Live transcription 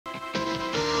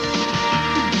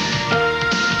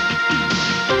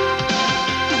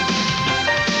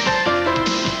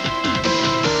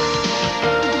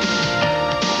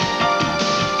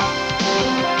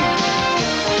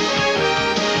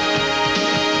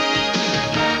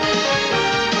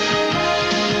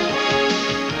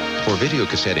For video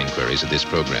cassette inquiries of this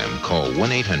program, call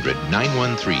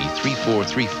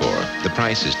 1-800-913-3434. The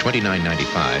price is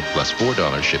 $29.95 plus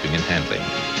 $4 shipping and handling.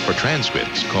 For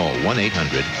transcripts, call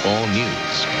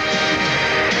 1-800-ALL-NEWS.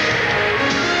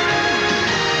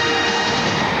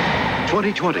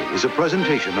 2020 is a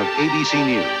presentation of ABC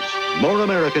News. More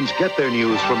Americans get their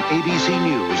news from ABC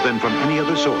News than from any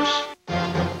other source.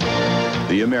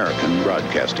 The American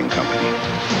Broadcasting Company,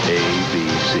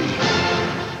 ABC.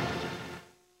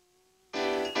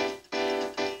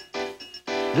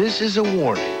 This is a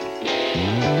warning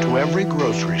to every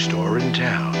grocery store in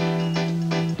town.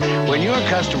 When your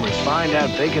customers find out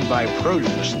they can buy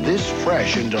produce this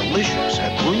fresh and delicious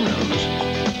at Bruno's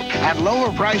at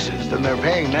lower prices than they're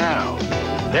paying now,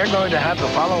 they're going to have the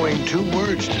following 2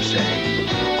 words to say.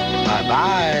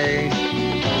 Bye-bye.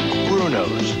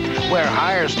 Bruno's, where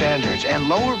higher standards and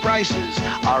lower prices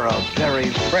are a very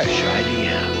fresh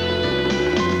idea.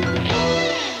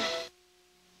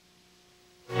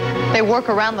 They work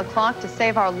around the clock to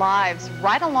save our lives,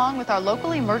 right along with our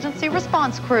local emergency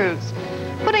response crews.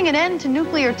 Putting an end to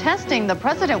nuclear testing, the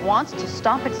president wants to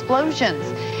stop explosions.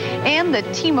 And the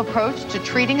team approach to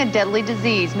treating a deadly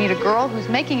disease. Meet a girl who's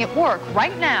making it work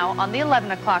right now on the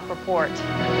 11 o'clock report.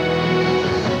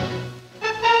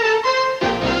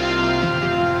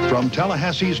 From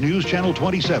Tallahassee's News Channel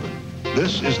 27,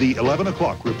 this is the 11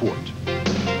 o'clock report.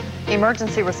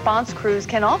 Emergency response crews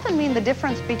can often mean the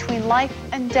difference between life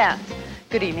and death.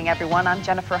 Good evening, everyone. I'm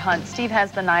Jennifer Hunt. Steve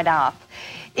has the night off.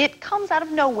 It comes out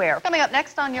of nowhere. Coming up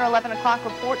next on your 11 o'clock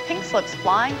report, pink slips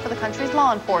flying for the country's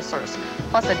law enforcers.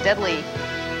 Plus, a deadly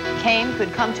cane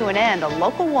could come to an end. A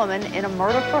local woman in a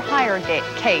murder-for-hire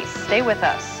case. Stay with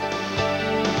us.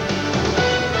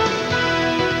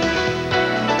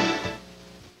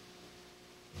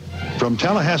 From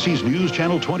Tallahassee's News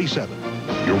Channel 27,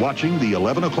 you're watching the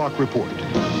 11 o'clock report.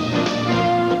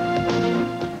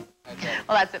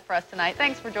 Well, that's it for us tonight.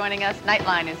 Thanks for joining us.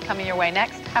 Nightline is coming your way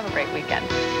next. Have a great weekend.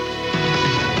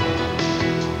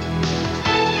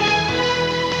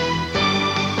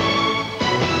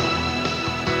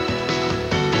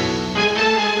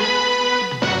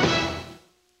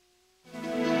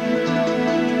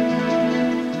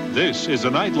 This is a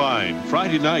Nightline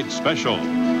Friday night special.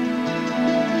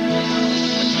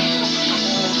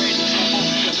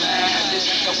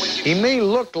 He may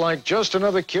look like just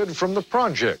another kid from the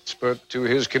projects, but to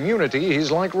his community, he's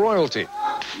like royalty.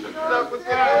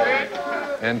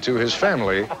 And to his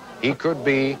family, he could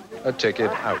be a ticket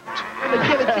out. I'm gonna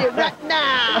give it to you right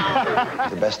now.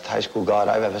 The best high school guard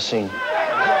I've ever seen.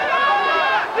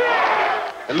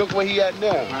 And look where he at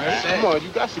now. Come on, you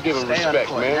got to give him respect,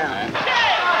 man.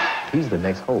 He's the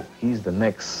next hope. He's the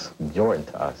next Jordan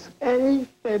to us. And he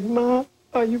said, Mom,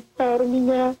 are you proud of me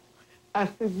now? I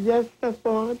said, yes,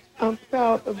 Stephon, I'm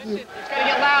proud of you. It's gonna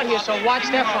get loud here, so watch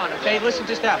Stephon, okay? Listen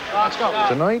to Steph. Let's go.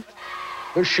 Tonight,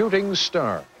 the shooting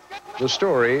star, the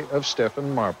story of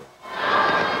Stephen Marble.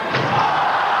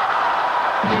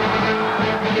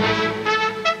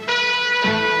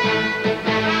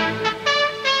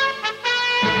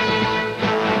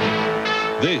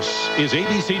 This is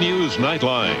ABC News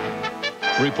Nightline.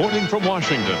 Reporting from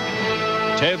Washington,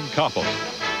 Ted Koppel.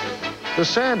 The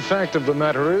sad fact of the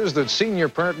matter is that senior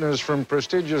partners from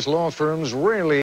prestigious law firms rarely